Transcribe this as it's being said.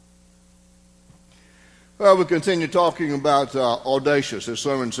Well, we continue talking about Audacious, this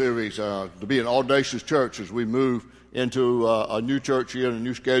sermon series, to be an audacious church as we move into a new church year and a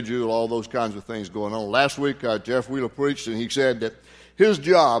new schedule, all those kinds of things going on. Last week, Jeff Wheeler preached, and he said that his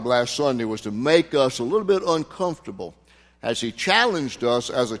job last Sunday was to make us a little bit uncomfortable as he challenged us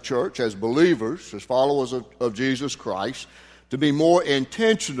as a church, as believers, as followers of Jesus Christ, to be more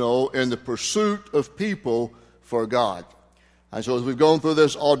intentional in the pursuit of people for God. And so as we've gone through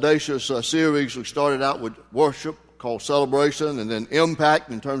this audacious series, we started out with worship called celebration, and then impact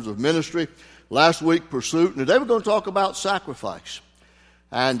in terms of ministry. Last week, pursuit. And today we're going to talk about sacrifice.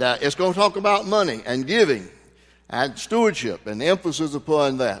 And it's going to talk about money and giving and stewardship and emphasis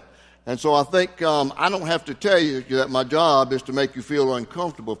upon that. And so I think I don't have to tell you that my job is to make you feel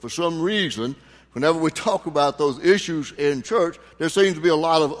uncomfortable. For some reason, whenever we talk about those issues in church, there seems to be a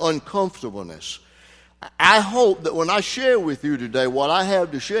lot of uncomfortableness. I hope that when I share with you today what I have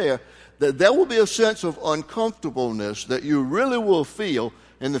to share, that there will be a sense of uncomfortableness that you really will feel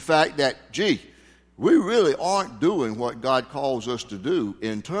in the fact that, we really aren't doing what God calls us to do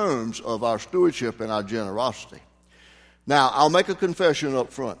in terms of our stewardship and our generosity. Now, I'll make a confession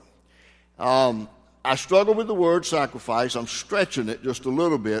up front. I struggle with the word sacrifice. I'm stretching it just a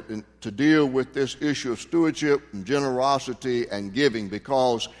little bit to deal with this issue of stewardship and generosity and giving,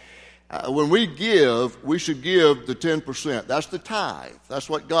 because when we give, we should give the 10%. That's the tithe. That's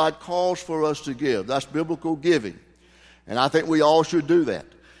what God calls for us to give. That's biblical giving. And I think we all should do that.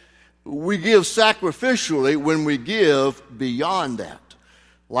 We give sacrificially when we give beyond that.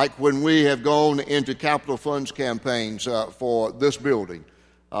 Like when we have gone into capital funds campaigns for this building,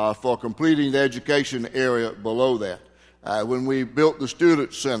 for completing the education area below that. When we built the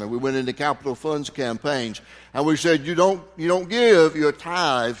student center, we went into capital funds campaigns, and we said you don't give your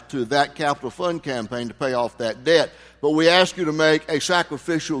tithe to that capital fund campaign to pay off that debt, but we ask you to make a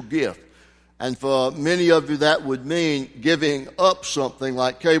sacrificial gift. And for many of you, that would mean giving up something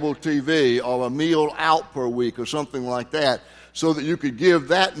like cable TV or a meal out per week or something like that, so that you could give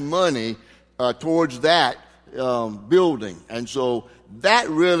that money towards that building. And so that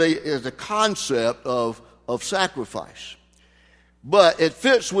really is the concept of sacrifice. But it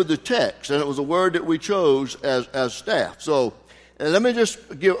fits with the text, and it was a word that we chose as staff. So let me just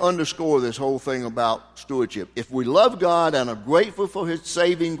underscore this whole thing about stewardship. If we love God and are grateful for His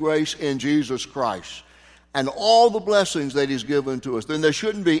saving grace in Jesus Christ and all the blessings that He's given to us, then there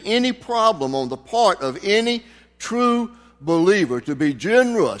shouldn't be any problem on the part of any true believer to be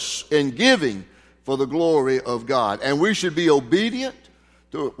generous in giving for the glory of God. And we should be obedient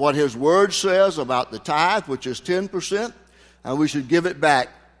to what His Word says about the tithe, which is 10%, and we should give it back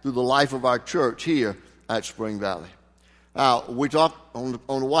through the life of our church here at Spring Valley. Now, we talked on the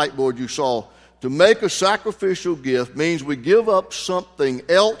whiteboard you saw, to make a sacrificial gift means we give up something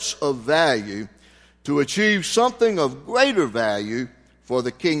else of value to achieve something of greater value for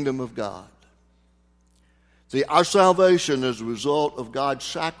the kingdom of God. See, our salvation is a result of God's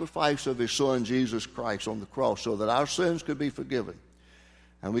sacrifice of His Son, Jesus Christ, on the cross, so that our sins could be forgiven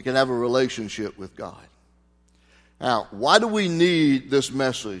and we can have a relationship with God. Now, why do we need this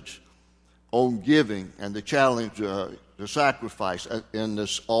message on giving and the challenge, the sacrifice in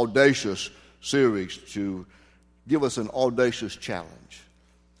this audacious series to give us an audacious challenge?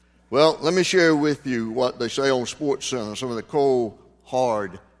 Well, let me share with you what they say on SportsCenter, some of the cold,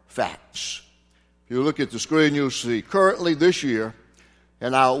 hard facts. If you look at the screen, you'll see currently this year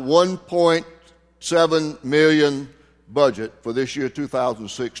in our $1.7 million budget for this year,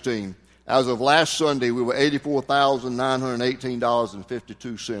 2016, as of last Sunday, we were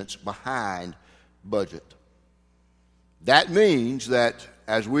 $84,918.52 behind budget. That means that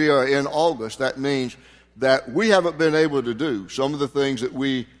as we are in August, that means that we haven't been able to do some of the things that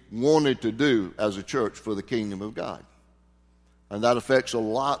we wanted to do as a church for the kingdom of God. And that affects a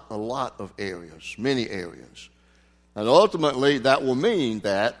lot of areas, many areas. And ultimately, that will mean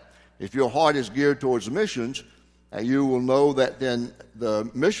that if your heart is geared towards missions, you will know that then the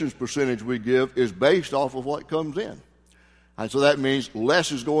missions percentage we give is based off of what comes in. And so that means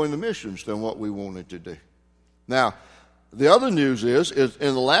less is going to missions than what we wanted to do. Now, the other news is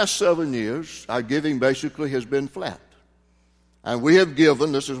in the last 7 years, our giving basically has been flat. And we have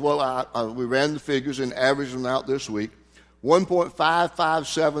given, this is what we ran the figures and averaged them out this week,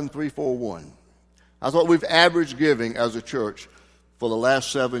 1.557341. That's what we've averaged giving as a church for the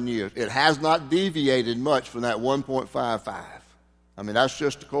last 7 years. It has not deviated much from that 1.55. I mean, that's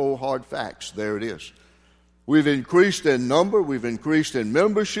just the cold, hard facts. There it is. We've increased in number, we've increased in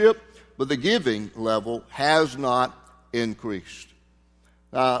membership, but the giving level has not increased.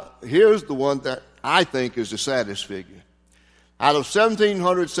 Here's the one that I think is the saddest figure. Out of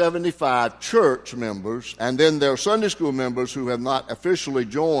 1,775 church members, and then their Sunday school members who have not officially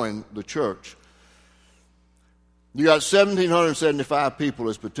joined the church, you got 1,775 people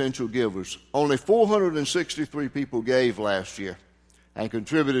as potential givers. Only 463 people gave last year and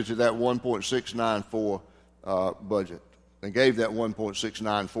contributed to that 1.694 budget. They gave that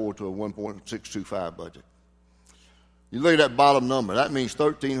 1.694 to a 1.625 budget. You look at that bottom number, that means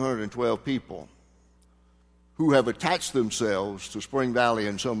 1,312 people who have attached themselves to Spring Valley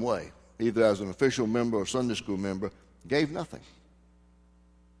in some way, either as an official member or Sunday school member, gave nothing.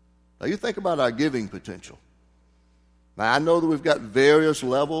 Now you think about our giving potential. Now I know that we've got various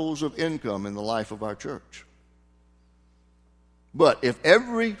levels of income in the life of our church. But if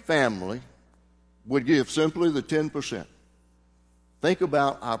every family would give simply the 10%, think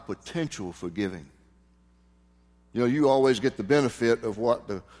about our potential for giving. You know, you always get the benefit of what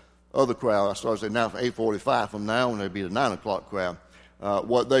the other crowd, I started saying now for 8:45, from now on it'll be the 9 o'clock crowd,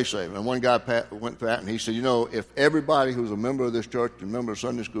 what they say. And one guy went through that and he said, you know, if everybody who's a member of this church and a member of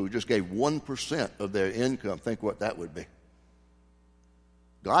Sunday school just gave 1% of their income, think what that would be.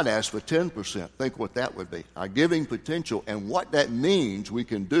 God asked for 10%. Think what that would be. Our giving potential and what that means we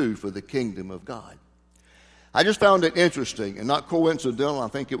can do for the kingdom of God. I just found it interesting and not coincidental, I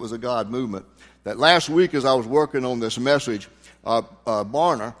think it was a God movement, that last week as I was working on this message,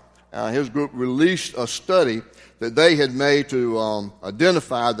 Barner, his group released a study that they had made to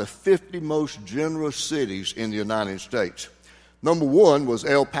identify the 50 most generous cities in the United States. Number one was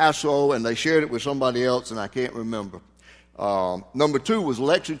El Paso, and they shared it with somebody else, and I can't remember. Number two was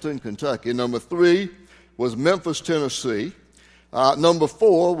Lexington, Kentucky. Number three was Memphis, Tennessee. Number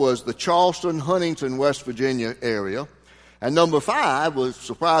four was the Charleston, Huntington, West Virginia area. And number five was,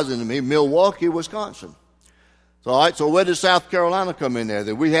 surprising to me, Milwaukee, Wisconsin. So, all right, so where did South Carolina come in there?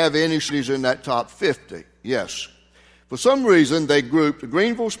 Did we have any cities in that top 50? Yes. For some reason, they grouped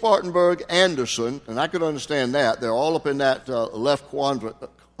Greenville, Spartanburg, Anderson, and I could understand that. They're all up in that left quadrant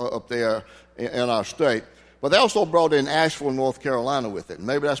up there in our state. But they also brought in Asheville, North Carolina with it.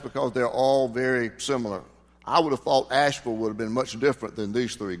 Maybe that's because they're all very similar. I would have thought Asheville would have been much different than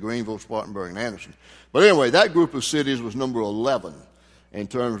these three, Greenville, Spartanburg, and Anderson. But anyway, that group of cities was number 11 in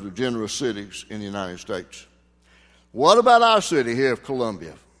terms of generous cities in the United States. What about our city here of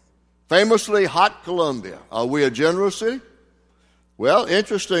Columbia? Famously hot Columbia. Are we a generous city? Well,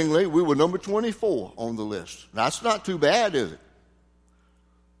 interestingly, we were number 24 on the list. That's not too bad, is it?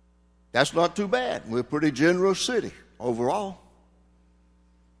 That's not too bad. We're a pretty generous city overall.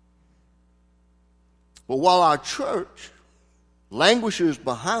 But while our church languishes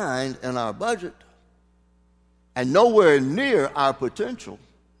behind in our budget and nowhere near our potential,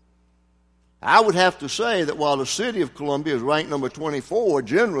 I would have to say that while the city of Columbia is ranked number 24,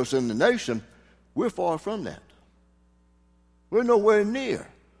 generous in the nation, we're far from that. We're nowhere near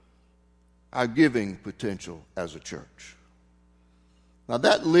our giving potential as a church. Now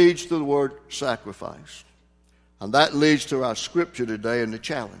that leads to the word sacrifice. And that leads to our scripture today and the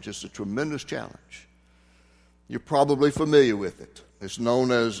challenge. It's a tremendous challenge. You're probably familiar with it. It's known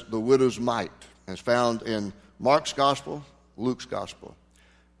as the widow's mite. It's found in Mark's gospel, Luke's gospel.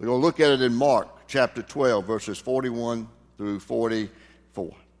 We're going to look at it in Mark chapter 12, verses 41 through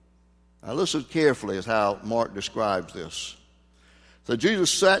 44. Now listen carefully as how Mark describes this. So Jesus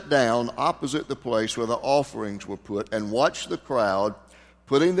sat down opposite the place where the offerings were put and watched the crowd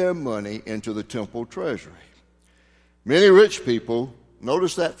putting their money into the temple treasury. Many rich people,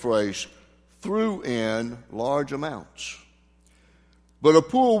 notice that phrase, threw in large amounts. But a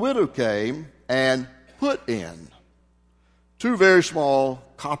poor widow came and put in 2 very small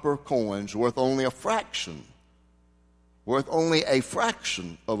copper coins worth only a fraction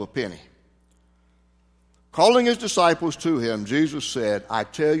of a penny. Calling his disciples to him, Jesus said, I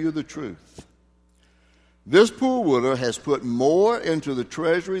tell you the truth. This poor widow has put more into the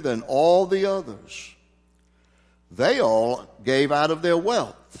treasury than all the others. They all gave out of their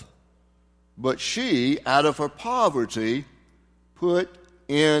wealth, but she, out of her poverty, put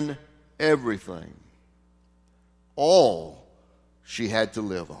in everything. All she had to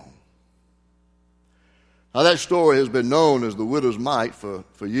live on. Now that story has been known as the widow's mite for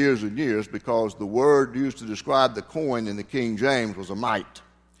years and years because the word used to describe the coin in the King James was a mite.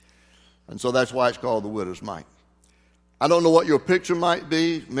 And so that's why it's called the widow's mite. I don't know what your picture might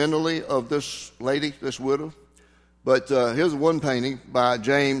be mentally of this lady, this widow, but here's one painting by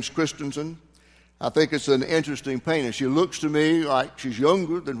James Christensen. I think it's an interesting painting. She looks to me like she's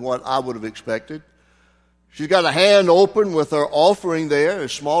younger than what I would have expected. She's got a hand open with her offering there,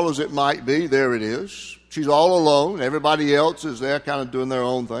 as small as it might be. There it is. She's all alone. Everybody else is there kind of doing their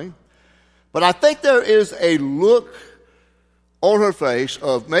own thing. But I think there is a look on her face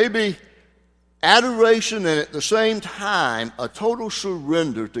of maybe adoration and at the same time a total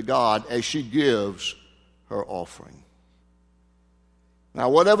surrender to God as she gives her offering. Now,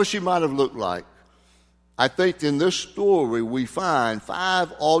 whatever she might have looked like, I think in this story we find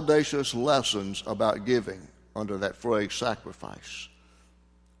 5 audacious lessons about giving under that phrase, sacrifice.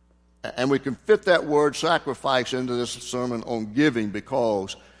 And we can fit that word sacrifice into this sermon on giving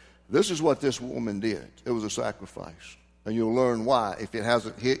because this is what this woman did. It was a sacrifice. And you'll learn why if it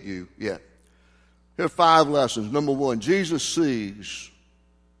hasn't hit you yet. Here are 5 lessons. Number 1, Jesus sees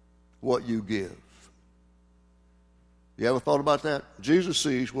what you give. You ever thought about that? Jesus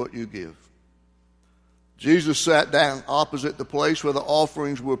sees what you give. Jesus sat down opposite the place where the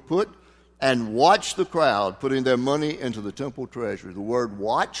offerings were put and watched the crowd putting their money into the temple treasury. The word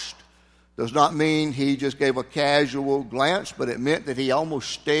watched does not mean he just gave a casual glance, but it meant that he almost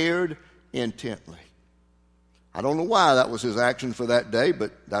stared intently. I don't know why that was his action for that day,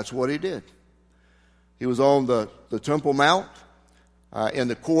 but that's what he did. He was on the Temple Mount in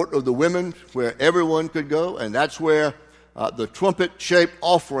the court of the women where everyone could go, and that's where the trumpet-shaped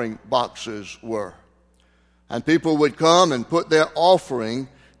offering boxes were. And people would come and put their offering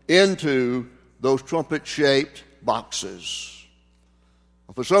into those trumpet-shaped boxes.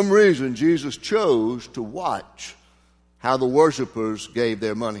 For some reason, Jesus chose to watch how the worshipers gave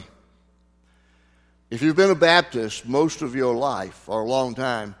their money. If you've been a Baptist most of your life or a long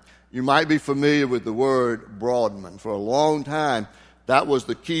time, you might be familiar with the word Broadman. For a long time, that was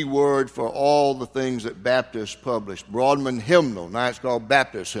the key word for all the things that Baptists published. Broadman Hymnal. Now it's called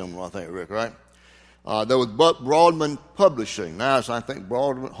Baptist Hymnal, I think, Rick, right? There was Broadman Publishing. Now it's, I think,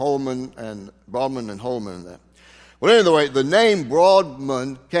 Broadman and Holman. Well, anyway, the name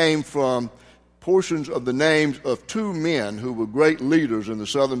Broadman came from portions of the names of 2 men who were great leaders in the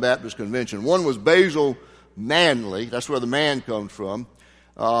Southern Baptist Convention. One was Basil Manley, that's where the man comes from,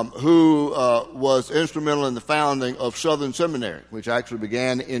 who was instrumental in the founding of Southern Seminary, which actually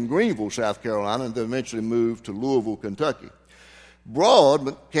began in Greenville, South Carolina, and then eventually moved to Louisville, Kentucky.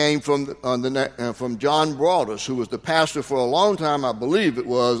 Broad came from John Broadus, who was the pastor for a long time, I believe it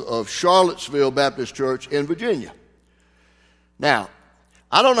was, of Charlottesville Baptist Church in Virginia. Now,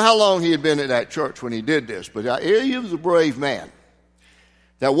 I don't know how long he had been at that church when he did this, but he was a brave man.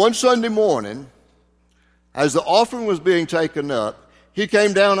 That one Sunday morning, as the offering was being taken up, he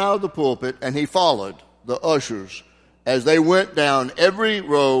came down out of the pulpit and he followed the ushers as they went down every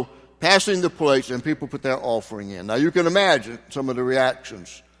row, passing the plates, and people put their offering in. Now, you can imagine some of the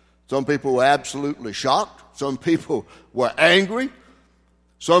reactions. Some people were absolutely shocked. Some people were angry.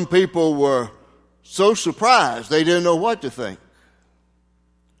 Some people were so surprised they didn't know what to think.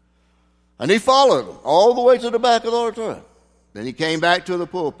 And he followed them all the way to the back of the auditorium. Then he came back to the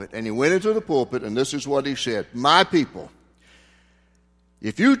pulpit, and he went into the pulpit, and this is what he said. My people,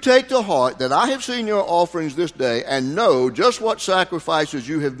 if you take to heart that I have seen your offerings this day and know just what sacrifices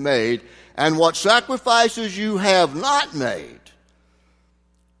you have made and what sacrifices you have not made,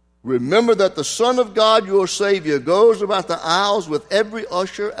 remember that the Son of God, your Savior, goes about the aisles with every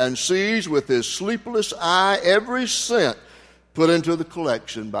usher and sees with his sleepless eye every cent put into the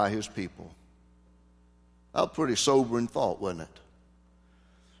collection by his people. A pretty sobering thought, wasn't it?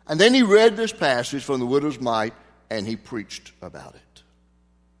 And then he read this passage from the widow's mite, and he preached about it.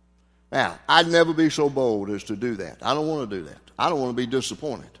 Now, I'd never be so bold as to do that. I don't want to do that. I don't want to be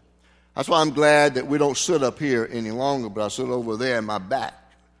disappointed. That's why I'm glad that we don't sit up here any longer, but I sit over there, and my back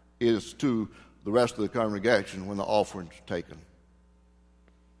is to the rest of the congregation when the offering's taken.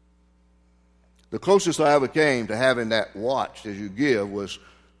 The closest I ever came to having that watched as you give was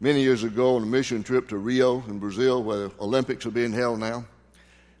many years ago on a mission trip to Rio in Brazil, where the Olympics are being held now.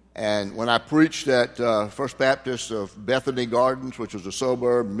 And when I preached at First Baptist of Bethany Gardens, which was a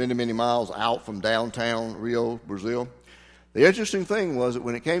suburb many, many miles out from downtown Rio, Brazil, the interesting thing was that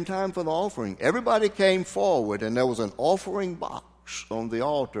when it came time for the offering, everybody came forward, and there was an offering box on the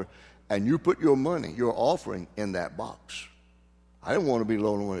altar, and you put your money, your offering, in that box. I didn't want to be the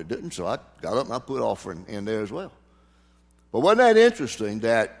only one that didn't, so I got up and I put offering in there as well. But wasn't that interesting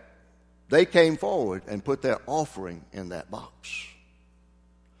that they came forward and put their offering in that box?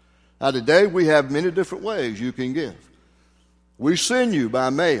 Now, today we have many different ways you can give. We send you by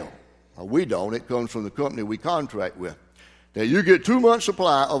mail. Well, we don't. It comes from the company we contract with. Now, you get 2 months'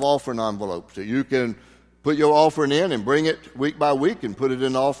 supply of offering envelopes that you can put your offering in and bring it week by week and put it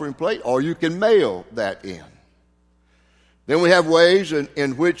in the offering plate, or you can mail that in. Then we have ways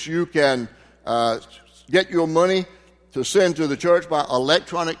in which you can get your money to send to the church by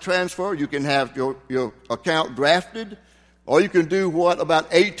electronic transfer. You can have your account drafted, Or you can do what about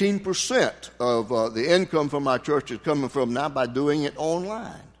 18% of the income from our church is coming from now by doing it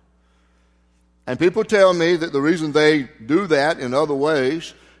online. And people tell me that the reason they do that in other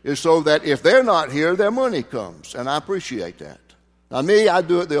ways is so that if they're not here, their money comes. And I appreciate that. Now, me, I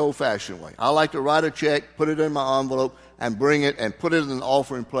do it the old-fashioned way. I like to write a check, put it in my envelope, and bring it and put it in an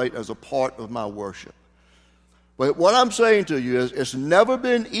offering plate as a part of my worship. But what I'm saying to you is it's never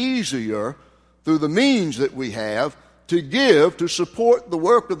been easier through the means that we have to give to support the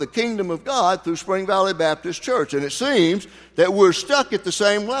work of the kingdom of God through Spring Valley Baptist Church. And it seems that we're stuck at the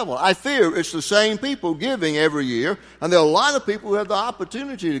same level. I fear it's the same people giving every year, and there are a lot of people who have the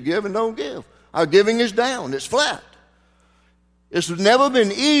opportunity to give and don't give. Our giving is down. It's flat. It's never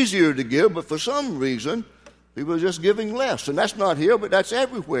been easier to give, but for some reason, people are just giving less. And that's not here, but that's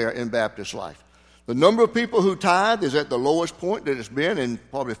everywhere in Baptist life. The number of people who tithe is at the lowest point that it's been in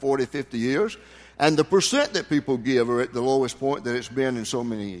probably 40, 50 years. And the percent that people give are at the lowest point that it's been in so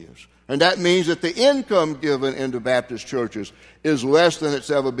many years. And that means that the income given into Baptist churches is less than it's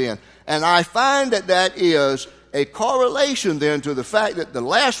ever been. And I find that that is a correlation then to the fact that the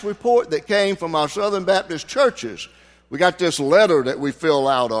last report that came from our Southern Baptist churches, we got this letter that we fill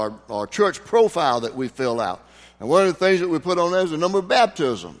out, our church profile that we fill out. And one of the things that we put on there is the number of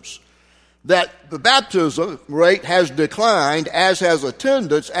baptisms. That the baptism rate has declined, as has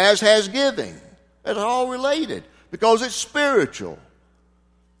attendance, as has giving. It's all related because it's spiritual.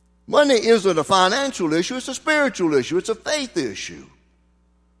 Money isn't a financial issue, it's a spiritual issue, it's a faith issue.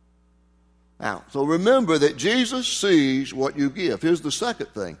 Now, so remember that Jesus sees what you give. Here's the second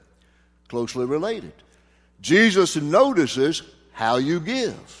thing, closely related. Jesus notices how you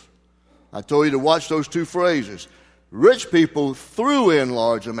give. I told you to watch those two phrases. Rich people threw in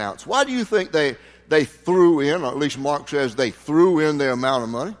large amounts. Why do you think they threw in, or at least Mark says they threw in their amount of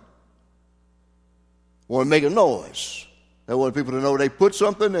money? Want to make a noise. They want people to know they put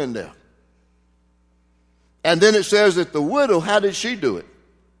something in there. And then it says that the widow, how did she do it? It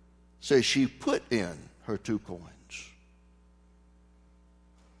says she put in her 2 coins.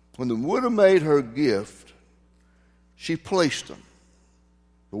 When the widow made her gift, she placed them.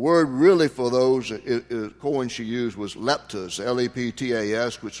 The word really for those coins she used was leptas,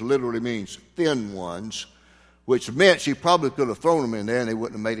 L-E-P-T-A-S, which literally means thin ones, which meant she probably could have thrown them in there and they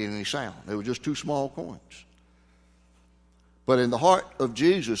wouldn't have made any sound. They were just 2 small coins. But in the heart of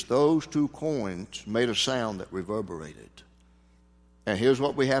Jesus, those 2 coins made a sound that reverberated. And here's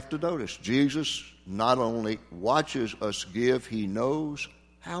what we have to notice. Jesus not only watches us give, he knows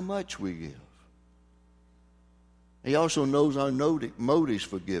how much we give. He also knows our motives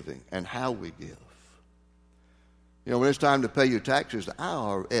for giving and how we give. You know, when it's time to pay your taxes, the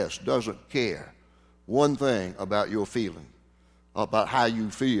IRS doesn't care one thing about your feeling, about how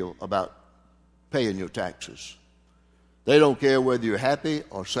you feel about paying your taxes. They don't care whether you're happy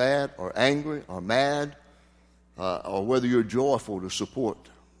or sad or angry or mad or whether you're joyful to support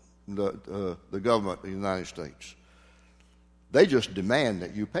the government of the United States. They just demand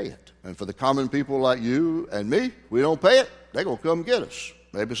that you pay it. And for the common people like you and me, we don't pay it, they're going to come get us.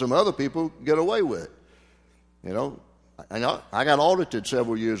 Maybe some other people get away with it. You know, I got audited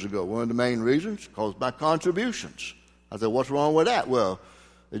several years ago. One of the main reasons, because my contributions. I said, what's wrong with that? Well,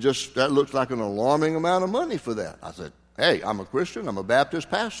 that looks like an alarming amount of money for that. I said, hey, I'm a Christian. I'm a Baptist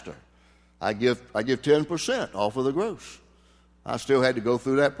pastor. I give 10% off of the gross. I still had to go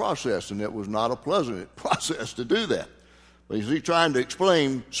through that process, and it was not a pleasant process to do that. But you see, trying to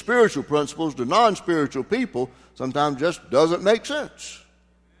explain spiritual principles to non-spiritual people sometimes just doesn't make sense.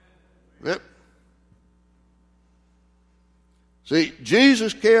 Yep. See,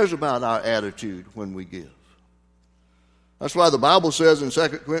 Jesus cares about our attitude when we give. That's why the Bible says in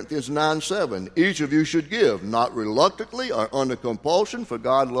 2 Corinthians 9:7, each of you should give, not reluctantly or under compulsion, for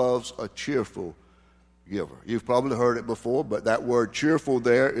God loves a cheerful giver. You've probably heard it before, but that word cheerful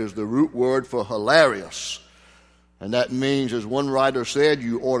there is the root word for hilarious. And that means, as one writer said,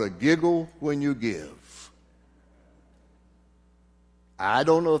 you ought to giggle when you give. I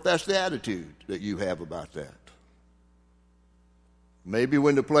don't know if that's the attitude that you have about that. Maybe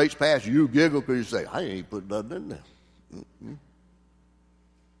when the plate's passed, you giggle because you say, I ain't put nothing in there. Mm-mm.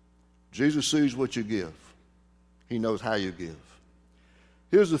 Jesus sees what you give. He knows how you give.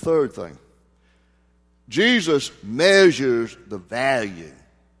 Here's the third thing. Jesus measures the value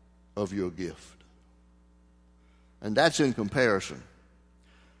of your gift. And that's in comparison.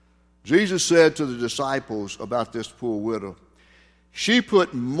 Jesus said to the disciples about this poor widow, she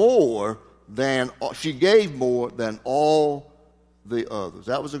gave more than all the others.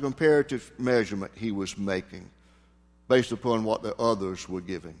 That was a comparative measurement he was making based upon what the others were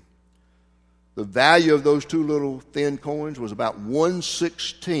giving. The value of those two little thin coins was about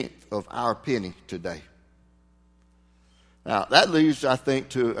 1/16 of our penny today. Now, that leads, I think,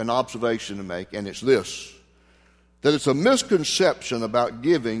 to an observation to make, and it's this, that it's a misconception about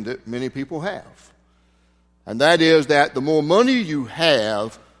giving that many people have. And that is that the more money you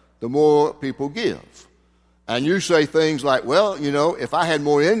have, the more people give. And you say things like, well, if I had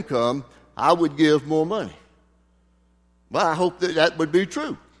more income, I would give more money. Well, I hope that would be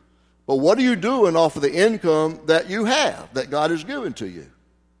true. But what are you doing off of the income that you have, that God has given to you?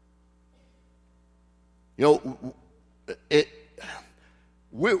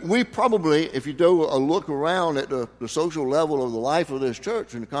 We probably, if you do a look around at the social level of the life of this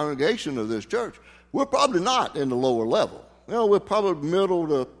church and the congregation of this church, we're probably not in the lower level. We're probably middle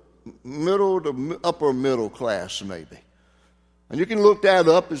to upper middle class maybe. And you can look that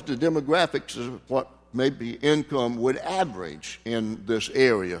up as the demographics of what maybe income would average in this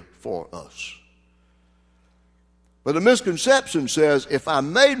area for us. But the misconception says if I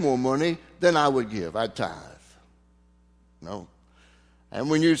made more money, then I would give. I'd tithe. No. And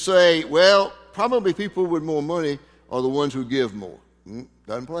when you say, well, probably people with more money are the ones who give more.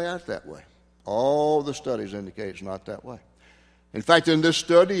 Doesn't play out that way. All the studies indicate it's not that way. In fact, in this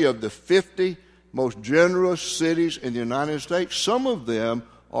study of the 50 most generous cities in the United States, some of them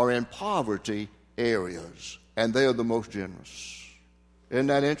are in poverty areas, and they are the most generous. Isn't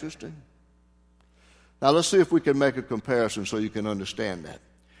that interesting? Now, let's see if we can make a comparison so you can understand that.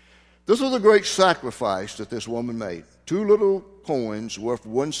 This was a great sacrifice that this woman made. 2 little coins worth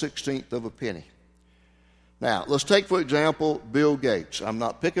 1/16 of a penny. Now, let's take, for example, Bill Gates. I'm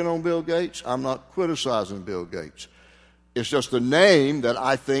not picking on Bill Gates. I'm not criticizing Bill Gates. It's just a name that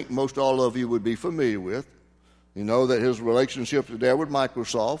I think most all of you would be familiar with. You know that his relationship there with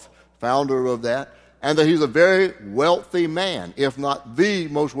Microsoft, founder of that, and that he's a very wealthy man, if not the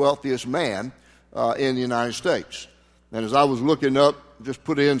most wealthiest man in the United States. And as I was looking up, just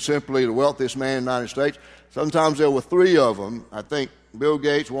put in simply the wealthiest man in the United States, sometimes there were 3 of them. I think Bill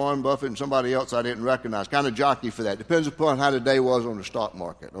Gates, Warren Buffett, and somebody else I didn't recognize. Kind of jockey for that. Depends upon how the day was on the stock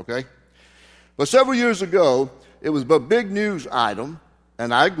market, okay? But several years ago, it was a big news item,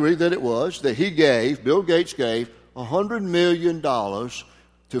 and I agree that it was, that Bill Gates gave $100 million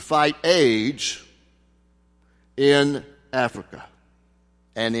to fight AIDS in Africa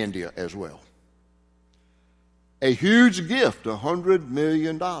and India as well. A huge gift, $100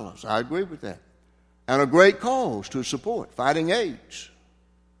 million. I agree with that. And a great cause to support, fighting AIDS.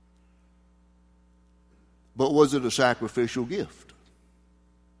 But was it a sacrificial gift?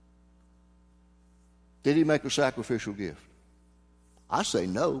 Did he make a sacrificial gift? I say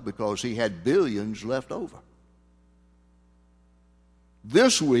no, because he had billions left over.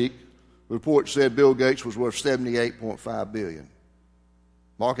 This week, the report said Bill Gates was worth $78.5 billion.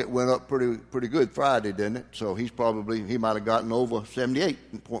 Market went up pretty good Friday, didn't it? So he might have gotten over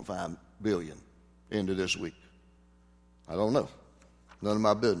 $78.5 billion into this week. I don't know. None of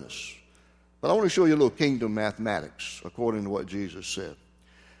my business. But I want to show you a little kingdom mathematics according to what Jesus said.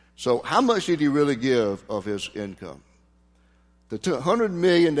 So how much did he really give of his income? The $100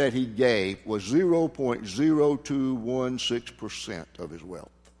 million that he gave was 0.0216% of his wealth.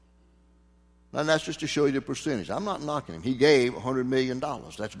 And that's just to show you the percentage. I'm not knocking him. He gave $100 million.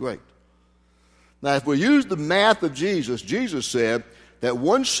 That's great. Now, if we use the math of Jesus, Jesus said that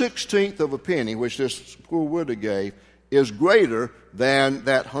 1/16 of a penny, which this poor widow gave, is greater than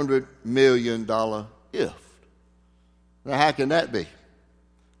that $100 million gift. Now, how can that be?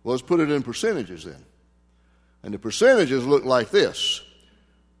 Well, let's put it in percentages then. And the percentages look like this.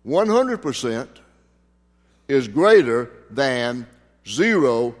 100% is greater than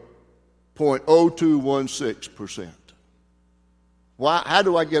 0.0216%. Why? How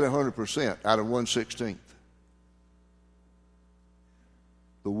do I get 100% out of 1/16?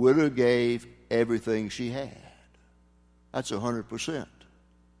 The widow gave everything she had. That's 100%.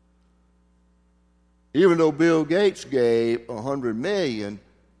 Even though Bill Gates gave $100 million,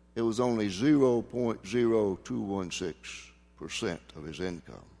 it was only 0.0216% of his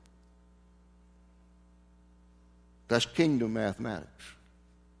income. That's kingdom mathematics.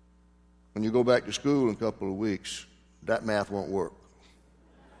 When you go back to school in a couple of weeks, that math won't work.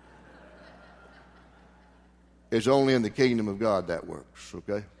 It's only in the kingdom of God that works,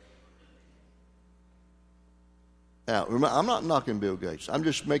 okay? Now, remember, I'm not knocking Bill Gates. I'm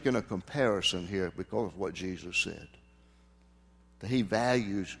just making a comparison here because of what Jesus said. That he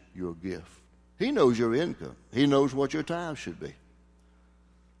values your gift. He knows your income. He knows what your tithe should be.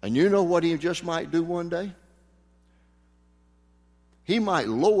 And you know what he just might do one day? He might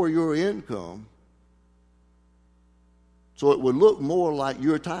lower your income So it would look more like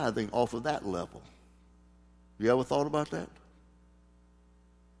you're tithing off of that level. You ever thought about that?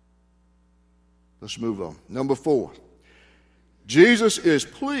 Let's move on. Number 4. Jesus is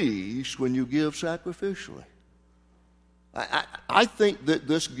pleased when you give sacrificially. I think that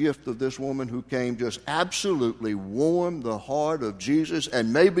this gift of this woman who came just absolutely warmed the heart of Jesus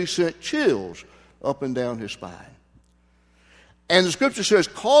and maybe sent chills up and down his spine. And the scripture says,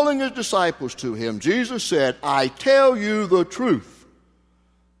 calling his disciples to him, Jesus said, I tell you the truth.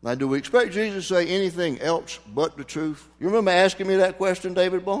 Now, do we expect Jesus to say anything else but the truth? You remember asking me that question,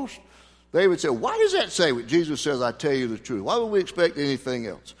 David Boss? David said, why does that say what Jesus says, I tell you the truth? Why would we expect anything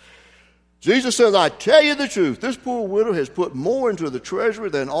else? Jesus says, I tell you the truth. This poor widow has put more into the treasury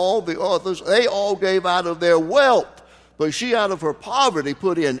than all the others. They all gave out of their wealth, but she out of her poverty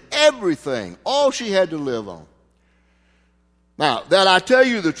put in everything, all she had to live on. Now, that I tell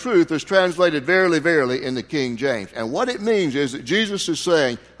you the truth is translated verily, verily in the King James. And what it means is that Jesus is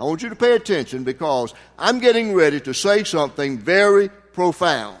saying, I want you to pay attention because I'm getting ready to say something very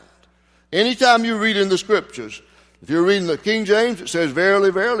profound. Anytime you read in the scriptures, if you're reading the King James, it says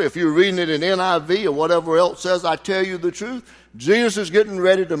verily, verily. If you're reading it in NIV or whatever else says, I tell you the truth, Jesus is getting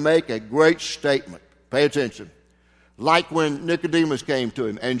ready to make a great statement. Pay attention. Like when Nicodemus came to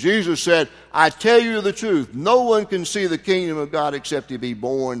him, and Jesus said, I tell you the truth, no one can see the kingdom of God except he be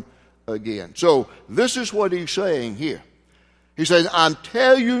born again. So this is what he's saying here. He says, I'm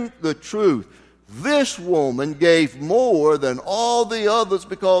telling you the truth. This woman gave more than all the others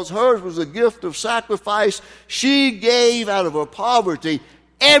because hers was a gift of sacrifice. She gave out of her poverty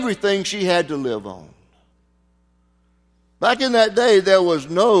everything she had to live on. Back in that day, there was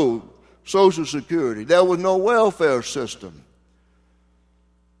no Social Security. There was no welfare system.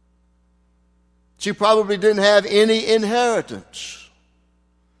 She probably didn't have any inheritance.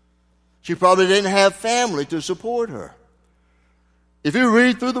 She probably didn't have family to support her. If you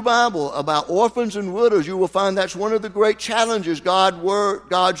read through the Bible about orphans and widows, you will find that's one of the great challenges God's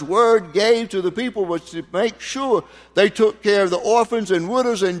Word gave to the people was to make sure they took care of the orphans and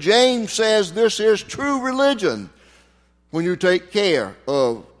widows. And James says this is true religion when you take care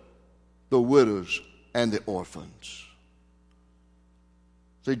of the widows and the orphans.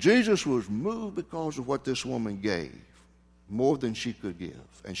 See, Jesus was moved because of what this woman gave, more than she could give,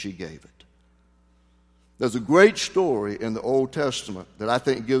 and she gave it. There's a great story in the Old Testament that I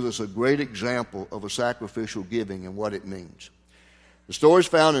think gives us a great example of a sacrificial giving and what it means. The story is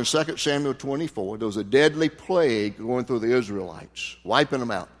found in 2 Samuel 24. There was a deadly plague going through the Israelites, wiping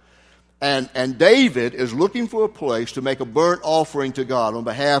them out. And David is looking for a place to make a burnt offering to God on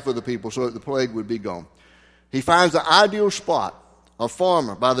behalf of the people so that the plague would be gone. He finds the ideal spot. A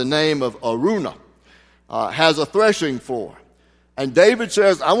farmer by the name of Araunah has a threshing floor. And David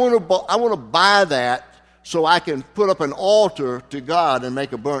says, I want to buy that so I can put up an altar to God and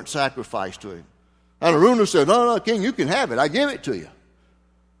make a burnt sacrifice to him. And Araunah said, no, king, you can have it. I give it to you.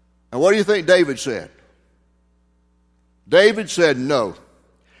 And what do you think David said? David said, no.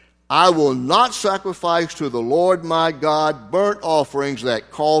 I will not sacrifice to the Lord my God burnt offerings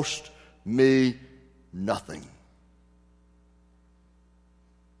that cost me nothing.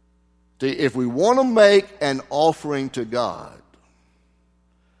 See, if we want to make an offering to God,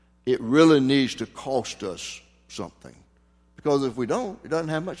 it really needs to cost us something. Because if we don't, it doesn't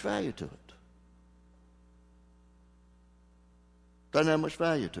have much value to it. Doesn't have much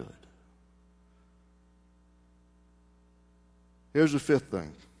value to it. Here's the fifth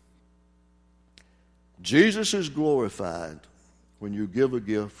thing. Jesus is glorified when you give a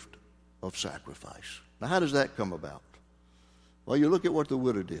gift of sacrifice. Now, how does that come about? Well, you look at what the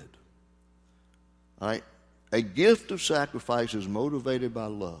widow did. All right? A gift of sacrifice is motivated by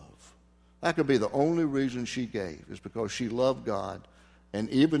love. That could be the only reason she gave, is because she loved God, and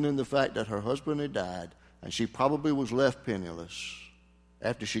even in the fact that her husband had died, and she probably was left penniless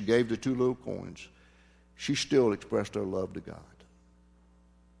after she gave the 2 little coins, she still expressed her love to God.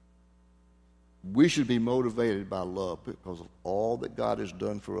 We should be motivated by love because of all that God has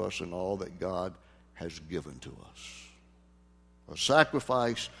done for us and all that God has given to us. A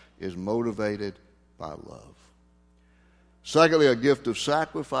sacrifice is motivated by love. Secondly, a gift of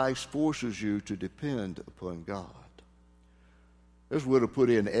sacrifice forces you to depend upon God. This widow put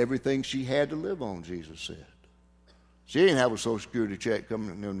in everything she had to live on, Jesus said. She didn't have a Social Security check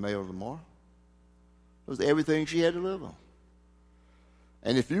coming in the mail tomorrow. It was everything she had to live on.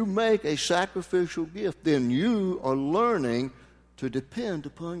 And if you make a sacrificial gift, then you are learning to depend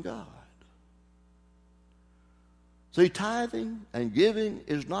upon God. See, tithing and giving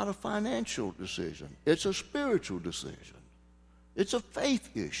is not a financial decision. It's a spiritual decision. It's a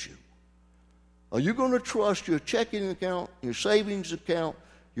faith issue. Are you going to trust your checking account, your savings account,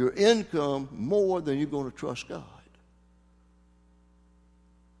 your income more than you're going to trust God?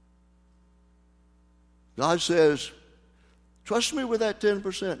 God says, trust me with that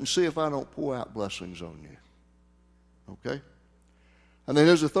 10% and see if I don't pour out blessings on you. Okay? And then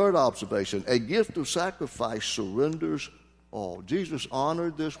here's the third observation. A gift of sacrifice surrenders all. Jesus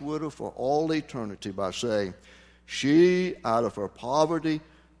honored this widow for all eternity by saying, she, out of her poverty,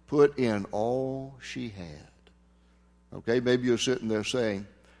 put in all she had. Okay, maybe you're sitting there saying,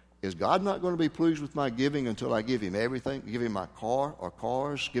 is God not going to be pleased with my giving until I give him everything? Give him my car or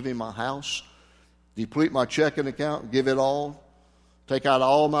cars, give him my house, deplete my checking account, give it all, take out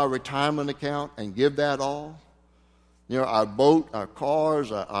all my retirement account and give that all? You know, our boat, our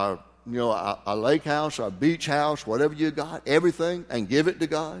cars, our lake house, our beach house, whatever you got, everything, and give it to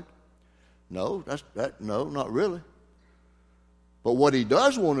God? No, no, not really. But what he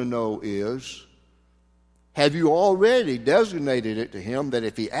does want to know is, have you already designated it to him that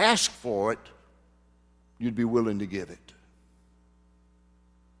if he asked for it, you'd be willing to give it?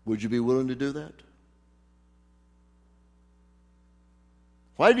 Would you be willing to do that?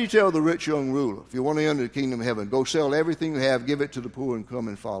 Why did he tell the rich young ruler, if you want to enter the kingdom of heaven, go sell everything you have, give it to the poor, and come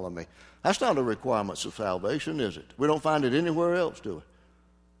and follow me? That's not a requirement of salvation, is it? We don't find it anywhere else, do we?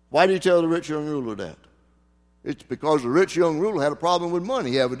 Why did he tell the rich young ruler that? It's because the rich young ruler had a problem with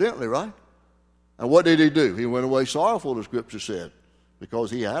money, evidently, right? And what did he do? He went away sorrowful, the scripture said,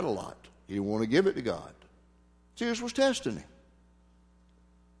 because he had a lot. He didn't want to give it to God. Jesus was testing him.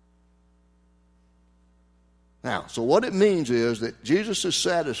 Now, so what it means is that Jesus is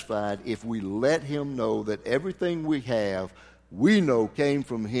satisfied if we let him know that everything we have, we know came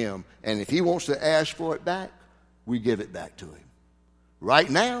from him. And if he wants to ask for it back, we give it back to him. Right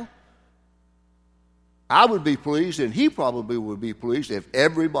now, I would be pleased, and he probably would be pleased, if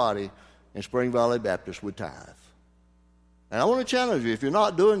everybody in Spring Valley Baptist would tithe. And I want to challenge you, if you're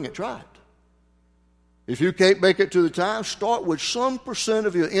not doing it, try it. If you can't make it to the tithe, start with some percent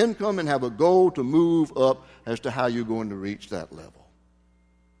of your income and have a goal to move up as to how you're going to reach that level.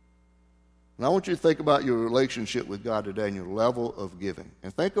 And I want you to think about your relationship with God today and your level of giving.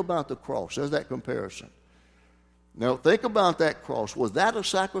 And think about the cross. There's that comparison. Now, think about that cross. Was that a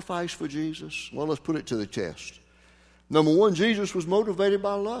sacrifice for Jesus? Well, let's put it to the test. Number one, Jesus was motivated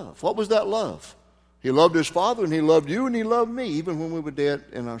by love. What was that love? He loved his Father, and he loved you, and he loved me, even when we were dead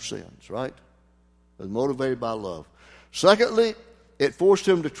in our sins, right? It was motivated by love. Secondly, it forced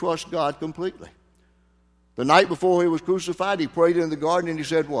him to trust God completely. The night before he was crucified, he prayed in the garden, and he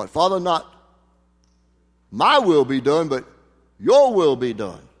said what? Father, not my will be done, but your will be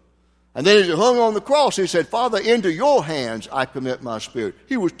done. And then as he hung on the cross, he said, Father, into your hands I commit my spirit.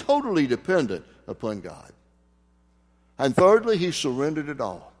 He was totally dependent upon God. And thirdly, he surrendered it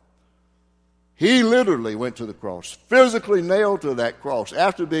all. He literally went to the cross, physically nailed to that cross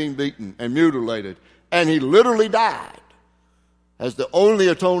after being beaten and mutilated, and he literally died as the only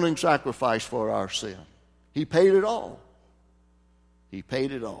atoning sacrifice for our sin. He paid it all. He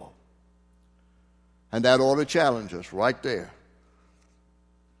paid it all. And that ought to challenge us right there.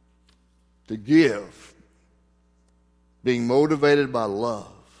 To give, being motivated by love,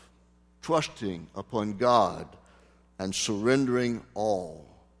 trusting upon God, and surrendering all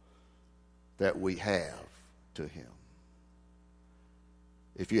that we have to him.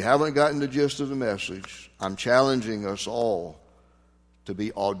 If you haven't gotten the gist of the message, I'm challenging us all to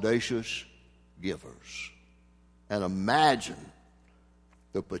be audacious givers and imagine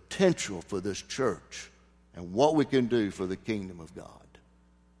the potential for this church and what we can do for the kingdom of God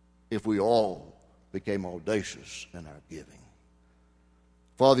if we all became audacious in our giving.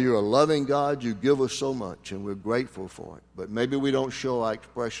 Father, you're a loving God. You give us so much, and we're grateful for it. But maybe we don't show our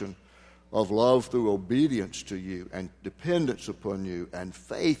expression of love through obedience to you and dependence upon you and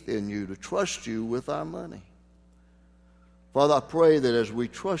faith in you to trust you with our money. Father, I pray that as we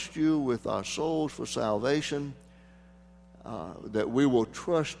trust you with our souls for salvation, that we will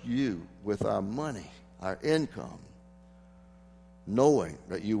trust you with our money, our income, knowing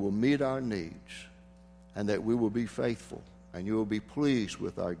that you will meet our needs and that we will be faithful and you will be pleased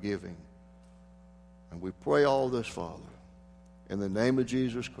with our giving. And we pray all this, Father, in the name of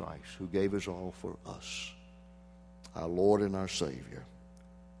Jesus Christ, who gave us all for us, our Lord and our Savior.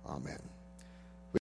 Amen.